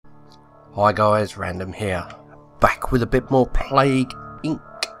Hi guys, Random here, back with a bit more Plague Inc.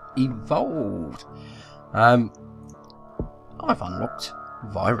 Evolved. I've unlocked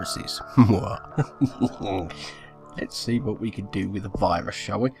viruses. Let's see what we can do with a virus,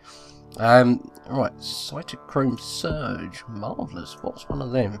 shall we? Right, cytochrome surge, marvellous. What's one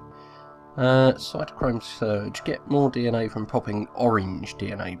of them? Cytochrome surge, get more DNA from popping orange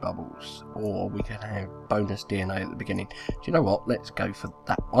DNA bubbles, or we can have bonus DNA at the beginning. Do you know what? Let's go for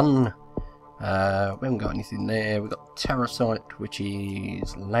that one. We haven't got anything there. We've got Terrasite, which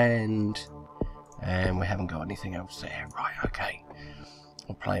is land, and we haven't got anything else there. Right, okay.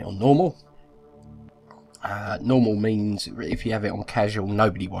 I'll play it on normal. Normal means if you have it on casual,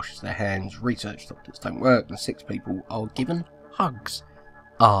 nobody washes their hands, research doctors don't work, and 6 people are given hugs.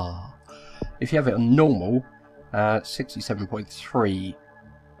 If you have it on normal,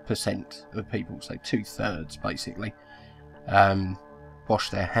 67.3% of people, so 2/3 basically,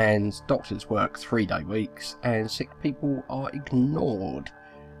 wash their hands, doctors work 3-day weeks, and sick people are ignored.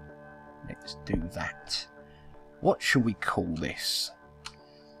 Let's do that. What shall we call this?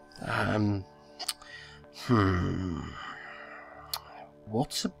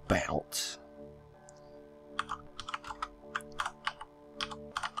 What about...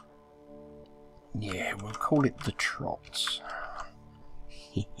 yeah, we'll call it the Trots.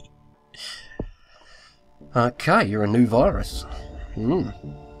 Okay, you're a new virus.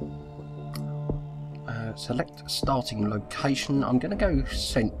 Select starting location. I'm going to go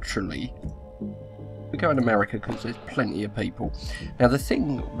centrally. We're going to America because there's plenty of people. Now the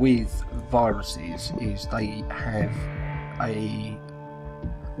thing with viruses is they have a...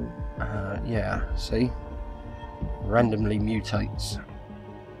 yeah, see? Randomly mutates.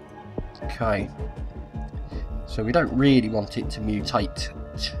 Okay. So we don't really want it to mutate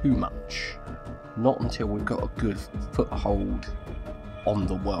too much. Not until we've got a good foothold on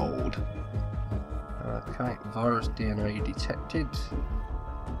the world. Okay, virus DNA detected.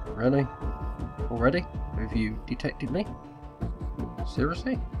 Really? Already? Have you detected me?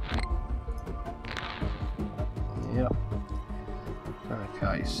 Seriously? Yep.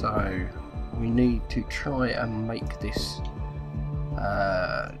 Okay, so we need to try and make this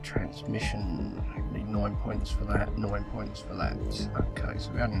transmission. We need 9 points for that, 9 points for that. Okay,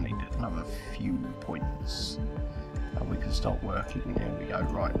 so we only need another few points. And we can start working. There we go,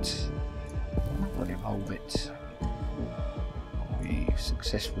 right. We'll evolve it. We've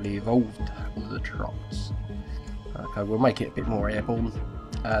successfully evolved the Trots. Okay, we'll make it a bit more airborne.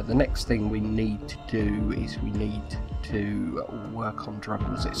 The next thing we need to do is we need to work on drug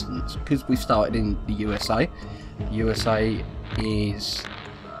resistance, because we started in the USA. The USA is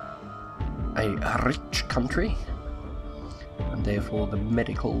a rich country, and therefore the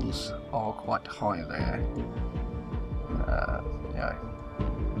medicals are quite high there. Yeah.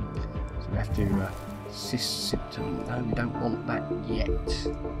 So we have to cyst symptom. No, we don't want that yet.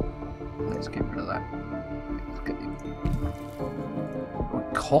 Let's get rid of that. Let's get it.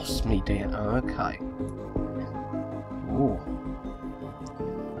 It cost me, dear. Okay. Ooh.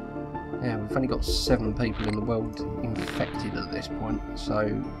 Yeah, we've only got 7 people in the world infected at this point, so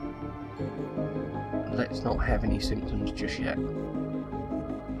let's not have any symptoms just yet.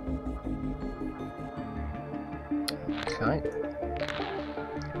 Okay.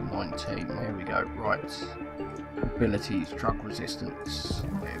 19, there we go. Right. Abilities, drug resistance.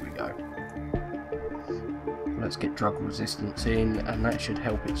 There we go. Let's get drug resistance in, and that should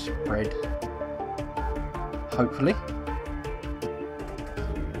help it spread. Hopefully.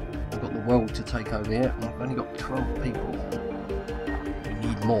 We've got the world to take over here, and we've only got 12 people. We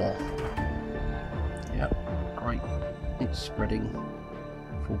need more. Yep, great. It's spreading.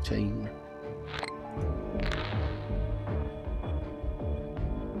 14.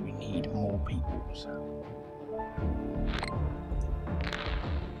 We need more people.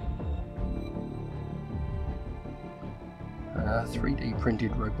 3D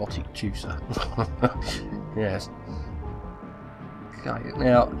printed robotic juicer. Yes. Okay,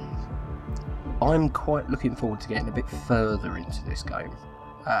 now I'm quite looking forward to getting a bit further into this game,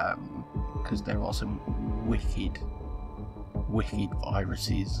 because there are some wicked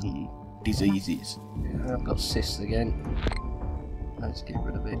viruses and diseases. I've got cysts again. Let's get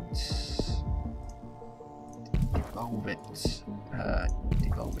rid of it. Devolve it.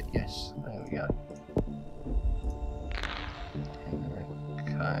 Devolve it, yes. There we go.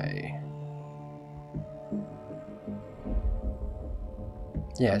 Okay.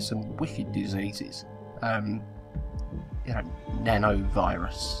 Yeah, some wicked diseases. You know,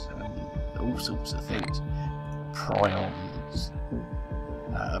 nanovirus and all sorts of things. Prions.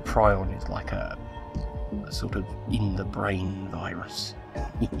 Prion is like a sort of in the brain virus. So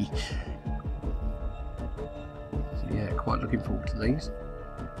yeah, quite looking forward to these.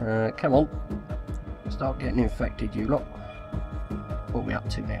 Come on, start getting infected, you lot. What are we up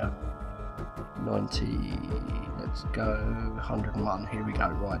to now? 90, let's go, 101, here we go.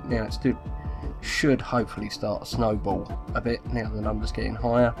 Right, now it should hopefully start to snowball a bit. Now the number's getting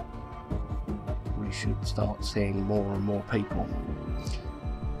higher, we should start seeing more and more people.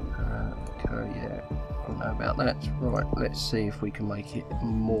 Okay, yeah, I know about that. Right, let's see if we can make it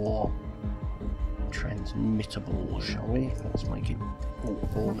more transmittable, shall we? Let's make it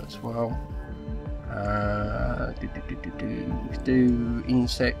waterborne as well. We could do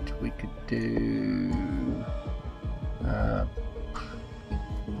insect, we could do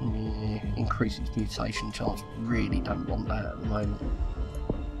increases mutation chance. Really don't want that at the moment,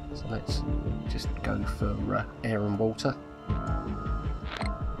 so let's just go for air and water.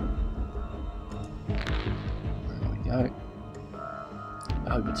 There we go,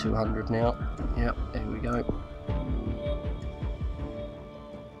 over 200 now. Yep, there we go.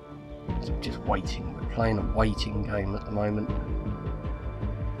 So just waiting, we're playing a waiting game at the moment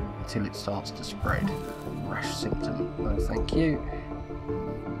until it starts to spread. Rash symptom, no thank you.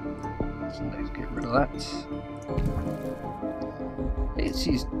 So let's get rid of that. It's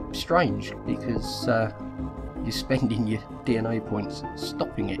strange because you're spending your DNA points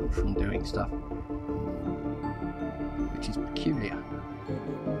stopping it from doing stuff, which is peculiar.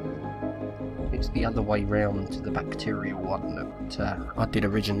 It's the other way round to the bacterial one that I did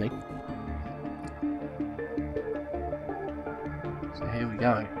originally. So here we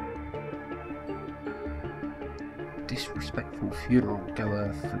go. Disrespectful funeral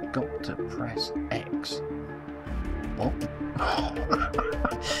goer forgot to press X. What?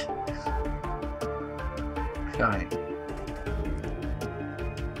 Okay.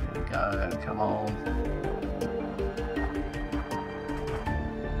 Here we go, come on.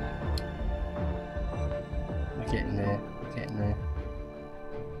 We're getting there, we're getting there.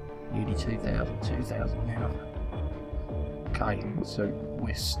 Nearly 2,000 now. Okay, so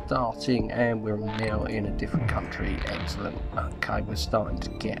we're starting and we're now in a different country. Excellent. Okay, we're starting to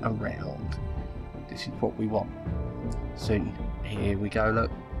get around. This is what we want. Soon. Here we go,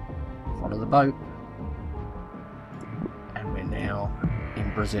 look. Follow the boat. And we're now in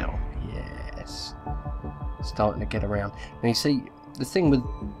Brazil. Yes. Starting to get around. Now you see, the thing with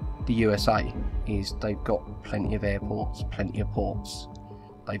the USA is they've got plenty of airports, plenty of ports.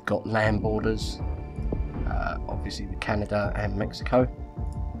 They've got land borders. Obviously with Canada and Mexico,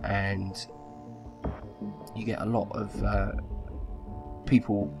 and you get a lot of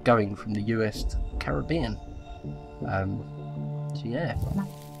people going from the US to the Caribbean. So yeah,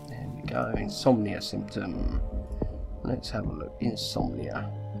 there we go. Insomnia symptom. Let's have a look.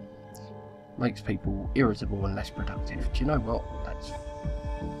 Insomnia makes people irritable and less productive. Do you know what? That's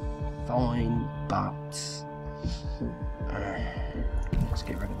fine, but let's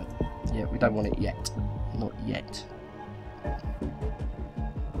get rid of it. Yeah, we don't want it yet. Not yet.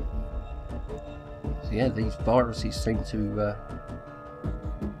 So yeah, these viruses seem to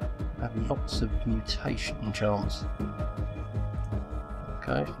have lots of mutation chance.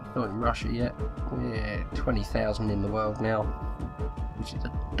 Okay, not in Russia yet. We're 20,000 in the world now, which is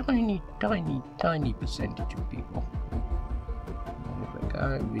a tiny percentage of people. There we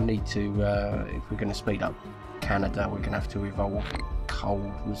go. We need to, if we're going to speed up Canada, we're going to have to evolve cold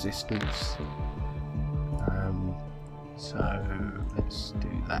resistance. So let's do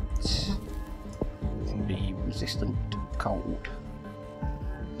that. Be resistant to cold.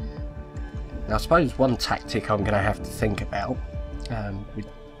 Now I suppose one tactic I'm going to have to think about with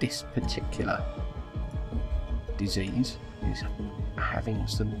this particular disease is having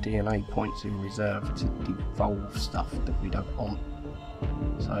some DNA points in reserve to devolve stuff that we don't want.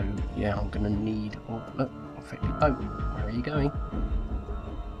 So yeah, I'm going to need... Oh look, infected boat. Where are you going?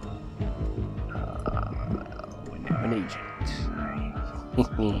 An Egypt.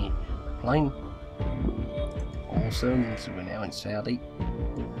 Plane. Awesome. So we're now in Saudi.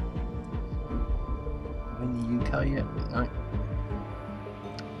 We're in the UK yet? No.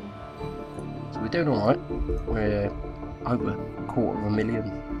 So we're doing alright. We're over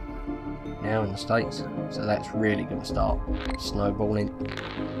 250,000 now in the States. So that's really going to start snowballing.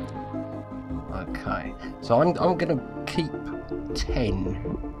 Okay. So I'm going to keep 10.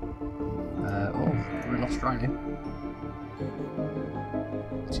 Oh, we're in Australia.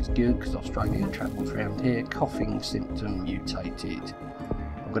 Which is good because Australia travels around here. Coughing symptom mutated.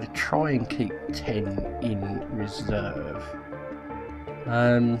 I'm going to try and keep 10 in reserve.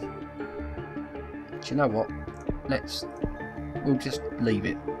 Do you know what? We'll just leave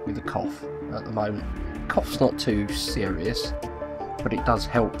it with a cough at the moment. Cough's not too serious. but it does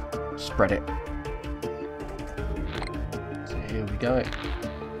help spread it. So here we go.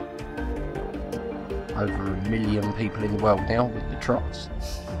 Over 1 million people in the world now with the Trots.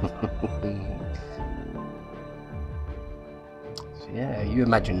 So yeah, you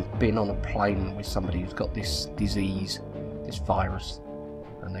imagine being on a plane with somebody who's got this disease, this virus,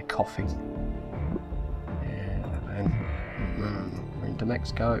 and they're coughing. Yeah, man. We're into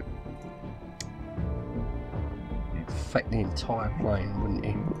Mexico. It'd affect the entire plane, wouldn't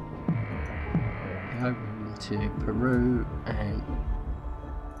it? There we go, into Peru, and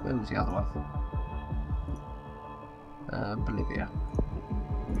where was the other one? Bolivia.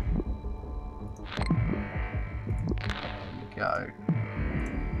 There we go.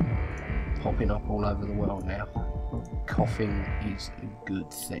 Popping up all over the world now. Coughing is a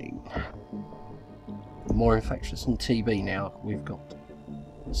good thing. More infectious than TB now. We've got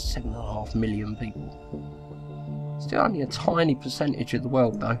 7.5 million people. Still only a tiny percentage of the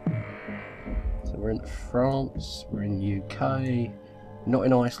world though. So we're in France, we're in UK, not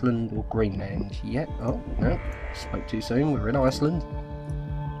in Iceland or Greenland yet. Oh no, spoke too soon. We're in Iceland.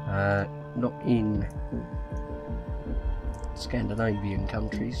 Not in Scandinavian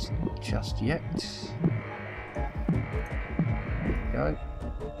countries just yet. There we go.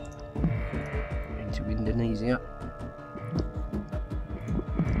 Into Indonesia.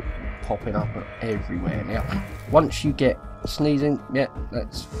 Popping up everywhere now. Once you get sneezing, yeah,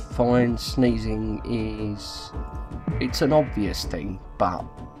 that's fine. Sneezing is, it's an obvious thing, but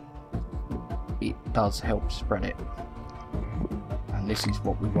it does help spread it. And this is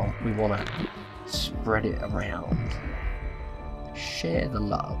what we want. We want to spread it around. Share the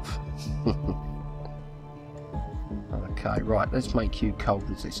love. Okay, right, let's make you cold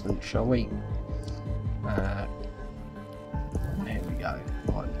resistant, shall we? There we go.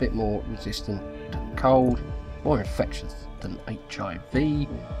 Right, a bit more resistant to cold, more infectious than HIV.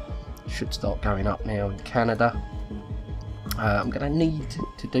 Should start going up now in Canada. I'm going to need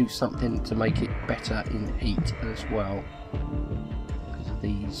to do something to make it better in heat as well, because of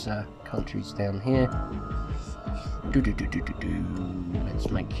these countries down here. Let's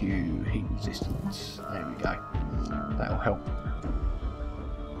make you heat resistant. There we go. That'll help.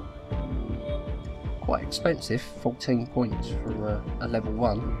 Quite expensive, 14 points for a level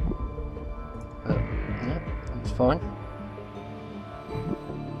 1. But yeah, that's fine.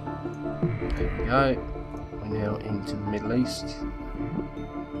 There we go. We're now into the Middle East.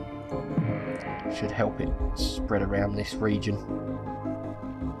 Should help it spread around this region.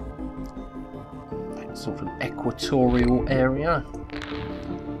 That sort of equatorial area.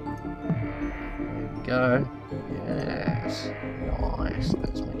 There we go. Yes, nice.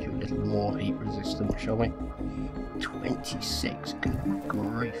 Let's make you a little more heat resistant, shall we? 26, good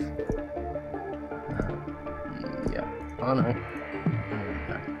grief. Yeah, I know. There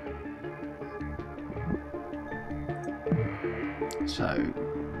we go. So,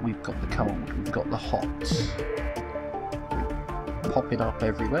 we've got the cold, we've got the hot. Popping up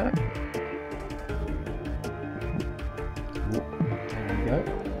everywhere. There we go.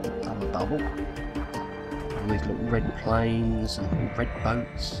 Double bubble. All these little red planes and red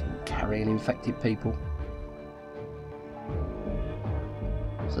boats carrying infected people.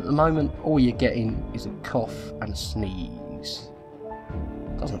 So at the moment all you're getting is a cough and a sneeze.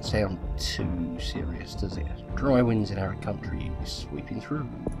 Doesn't sound too serious, does it? Dry winds in our country sweeping through.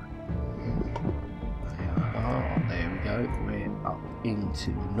 There we go. We're up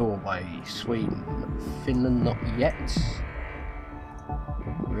into Norway, Sweden, Finland not yet.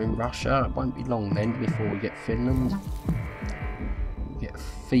 We're in Russia. It won't be long then before we get Finland. We get a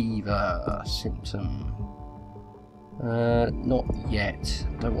fever symptom. Not yet.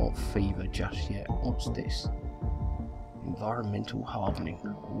 Don't want fever just yet. What's this? Environmental hardening.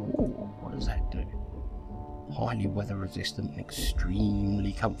 Ooh, what does that do? Highly weather resistant and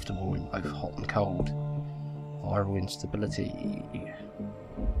extremely comfortable in both hot and cold. Viral instability.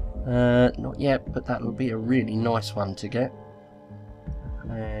 Not yet, but that'll be a really nice one to get.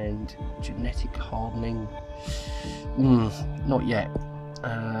 And genetic hardening. Not yet.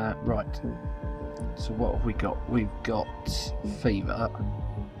 Right. So what have we got? We've got fever,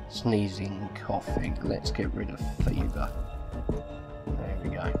 sneezing, coughing. Let's get rid of fever. There we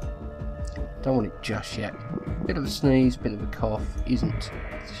go. Don't want it just yet. Bit of a sneeze, bit of a cough. Isn't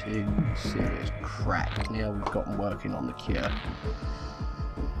too serious. Crack. Now we've got them working on the cure.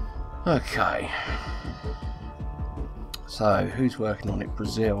 Okay. So, who's working on it?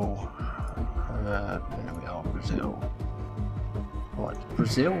 Brazil. There we are, Brazil. Right,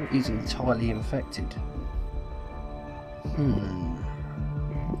 Brazil is entirely infected.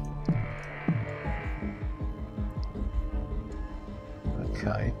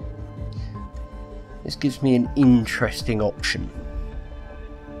 Okay. This gives me an interesting option.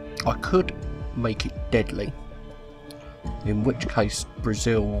 I could make it deadly, in which case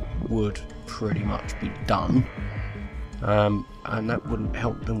Brazil would pretty much be done, and that wouldn't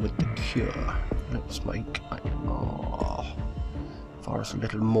help them with the cure. Let's make virus a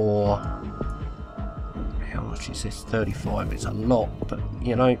little more. How much is this? 35. It's a lot, but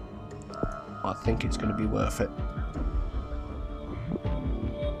you know, I think it's going to be worth it.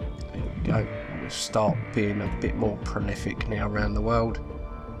 There we go. We'll start being a bit more prolific now around the world.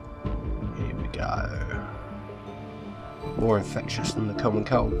 Here we go. More infectious than the common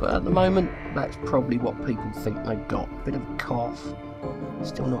cold, but at the moment that's probably what people think they've got. Bit of a cough.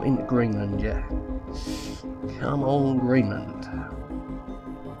 Still not into Greenland yet. Come on, Greenland.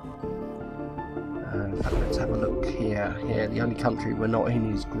 In fact, let's have a look here. Yeah, the only country we're not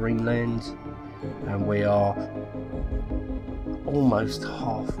in is Greenland, and we are almost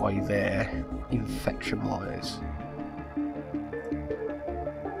halfway there, infection-wise.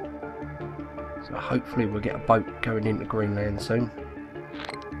 So hopefully we'll get a boat going into Greenland soon.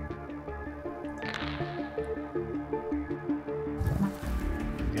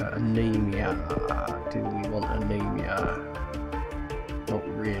 We got anemia. Do we want anemia? Not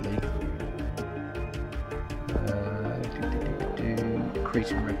really.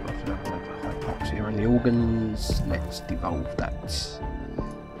 Increasing red blood flow, hypoxia in the organs. Let's devolve that.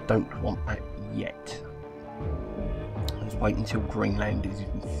 Don't want that yet. Let's wait until Greenland is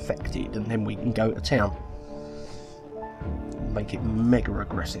infected and then we can go to town. Make it mega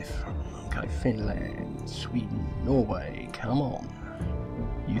aggressive. Okay, Finland, Sweden, Norway, come on.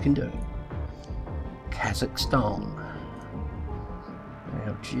 You can do it. Kazakhstan,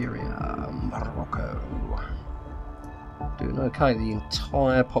 Algeria, Morocco. Doing okay. The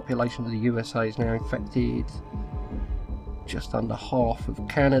entire population of the USA is now infected. Just under half of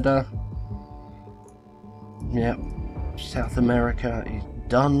Canada. Yep. South America is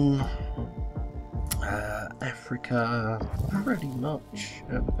done. Africa, pretty much.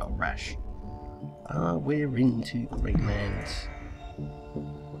 Oh, we've got a rash. We're into Greenland.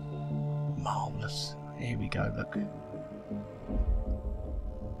 Marvellous. Here we go, look.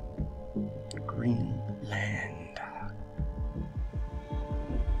 Greenland.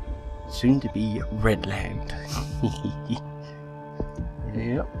 Soon to be Redland.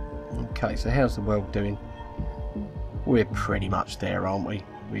 Yep. Okay, so how's the world doing? We're pretty much there, aren't we?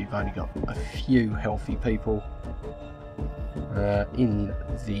 We've only got a few healthy people in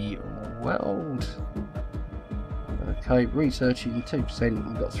the world. Okay, researching 2%.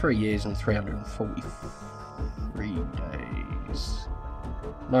 We've got 3 years and 343 days.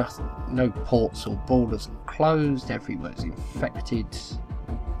 No ports or borders closed. Everywhere's infected.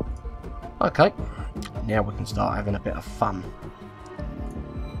 Okay, now we can start having a bit of fun.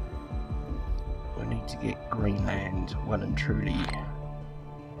 We need to get Greenland well and truly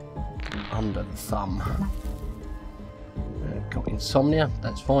under the thumb. Got insomnia,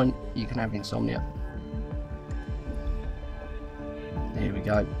 that's fine, you can have insomnia. There we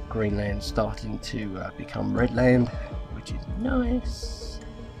go, Greenland starting to become Redland, which is nice.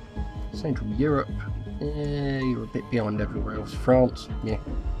 Central Europe, you're a bit behind everywhere else. France, yeah.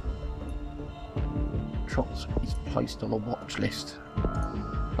 Trots is placed on a watch list.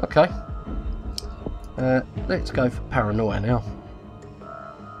 Okay, let's go for paranoia now.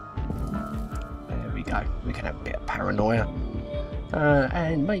 There we go, we can have a bit of paranoia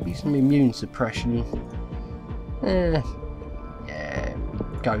and maybe some immune suppression. Yeah,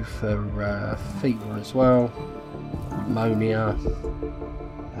 go for fever as well, pneumonia.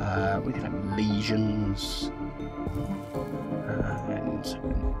 We can have lesions, and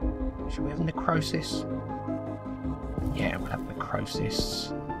should we have necrosis? Yeah, we'll have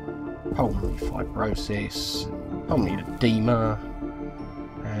necrosis, pulmonary fibrosis, pulmonary edema,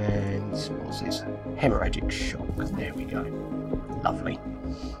 and what's this? Hemorrhagic shock. There we go. Lovely.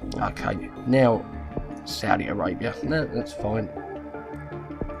 Okay, now Saudi Arabia. No, that's fine.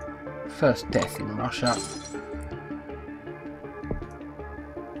 First death in Russia.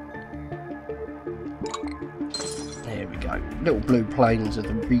 There we go. Little blue planes are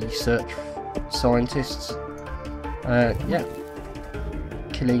the research scientists. Yeah.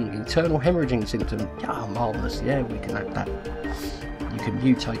 Killing internal hemorrhaging symptom. Yeah, marvellous. Yeah, we can have that. You can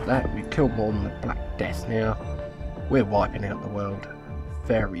mutate that. We've killed more than the Black Death now. We're wiping out the world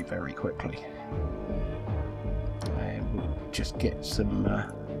very, very quickly. And we'll just get some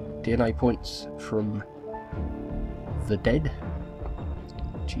DNA points from the dead,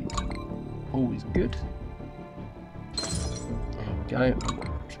 which is always good. There we go.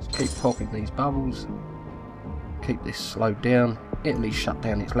 Just keep popping these bubbles. Keep this slowed down. Italy shut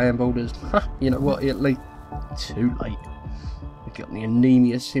down its land borders. You know what, Italy? Too late. We got the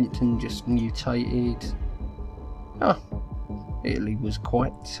anemia symptom just mutated. Italy was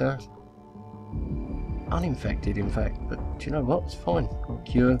quite uninfected, in fact. But do you know what? It's fine.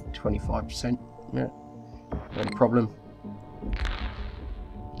 Cure 25%. Yeah, no problem.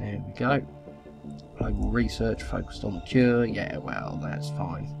 There we go. Global research focused on the cure. Yeah, well, that's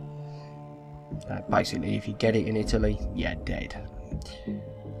fine. Basically, if you get it in Italy, you're dead.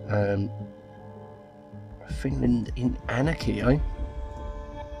 Finland in anarchy, eh?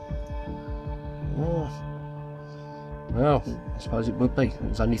 Oh. Well, I suppose it would be.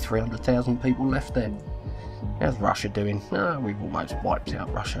 There's only 300,000 people left there. How's Russia doing? We've almost wiped out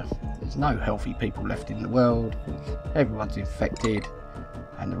Russia. There's no healthy people left in the world. Everyone's infected,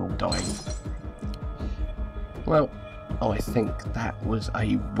 and they're all dying. Well, I think that was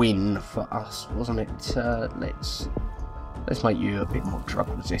a win for us, wasn't it? Let's make you a bit more drug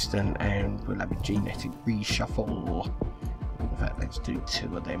resistant, and we'll have a genetic reshuffle. In fact, let's do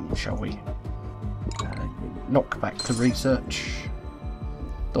 2 of them, shall we? Knock back to research.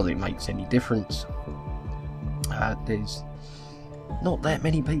 Not that it makes any difference. There's not that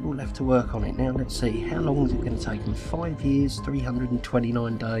many people left to work on it now. Let's see, how long is it going to take them? 5 years,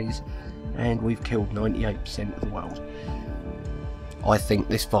 329 days, and we've killed 98% of the world. I think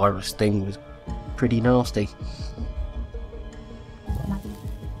this virus thing was pretty nasty.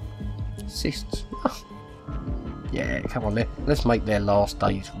 Cysts. Yeah, come on, let's make their last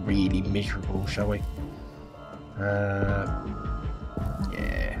days really miserable, shall we? Yeah,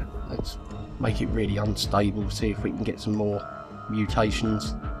 let's make it really unstable, see if we can get some more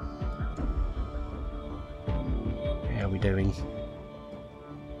mutations. How are we doing?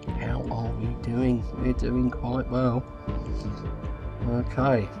 How are we doing? We're doing quite well.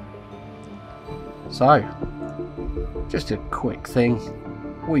 Okay. So, just a quick thing.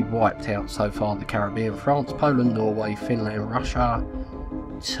 We've wiped out so far the Caribbean: France, Poland, Norway, Finland, Russia,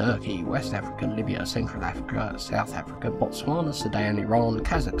 Turkey, West Africa, Libya, Central Africa, South Africa, Botswana, Sudan, Iran,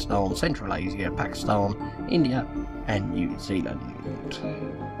 Kazakhstan, Central Asia, Pakistan, India, and New Zealand.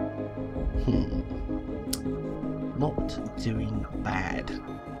 Not doing bad.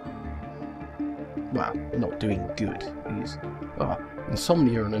 Well, not doing good.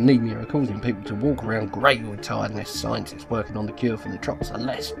 Insomnia and anemia are causing people to walk around grey with tiredness. Scientists working on the cure for the Trots are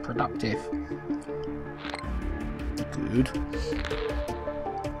less productive. Good.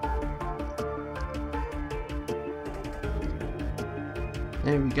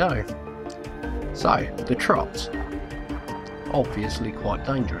 There we go. So, the Trots. Obviously quite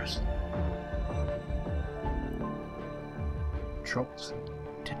dangerous. Trots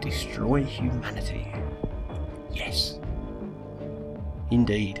to destroy humanity. Yes.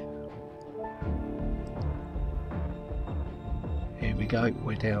 Indeed. Here we go,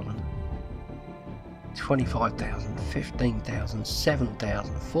 we're down 25,000, 15,000,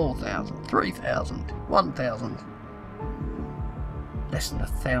 7,000, 4,000, 3,000, 1,000. Less than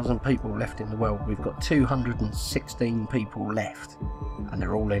 1,000 people left in the world. We've got 216 people left, and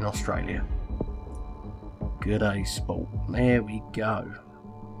they're all in Australia. Good day, sport. There we go.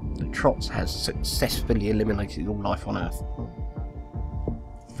 The Trots has successfully eliminated all life on Earth.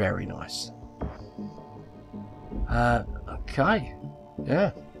 Very nice. Okay.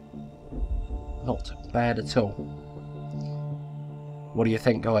 Yeah. Not bad at all. What do you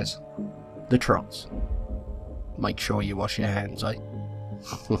think, guys? The Trots. Make sure you wash your hands, eh?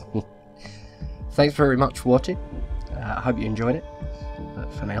 Thanks very much for watching. I hope you enjoyed it.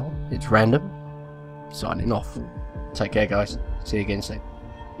 But for now, it's Random. Signing off. Take care, guys. See you again soon.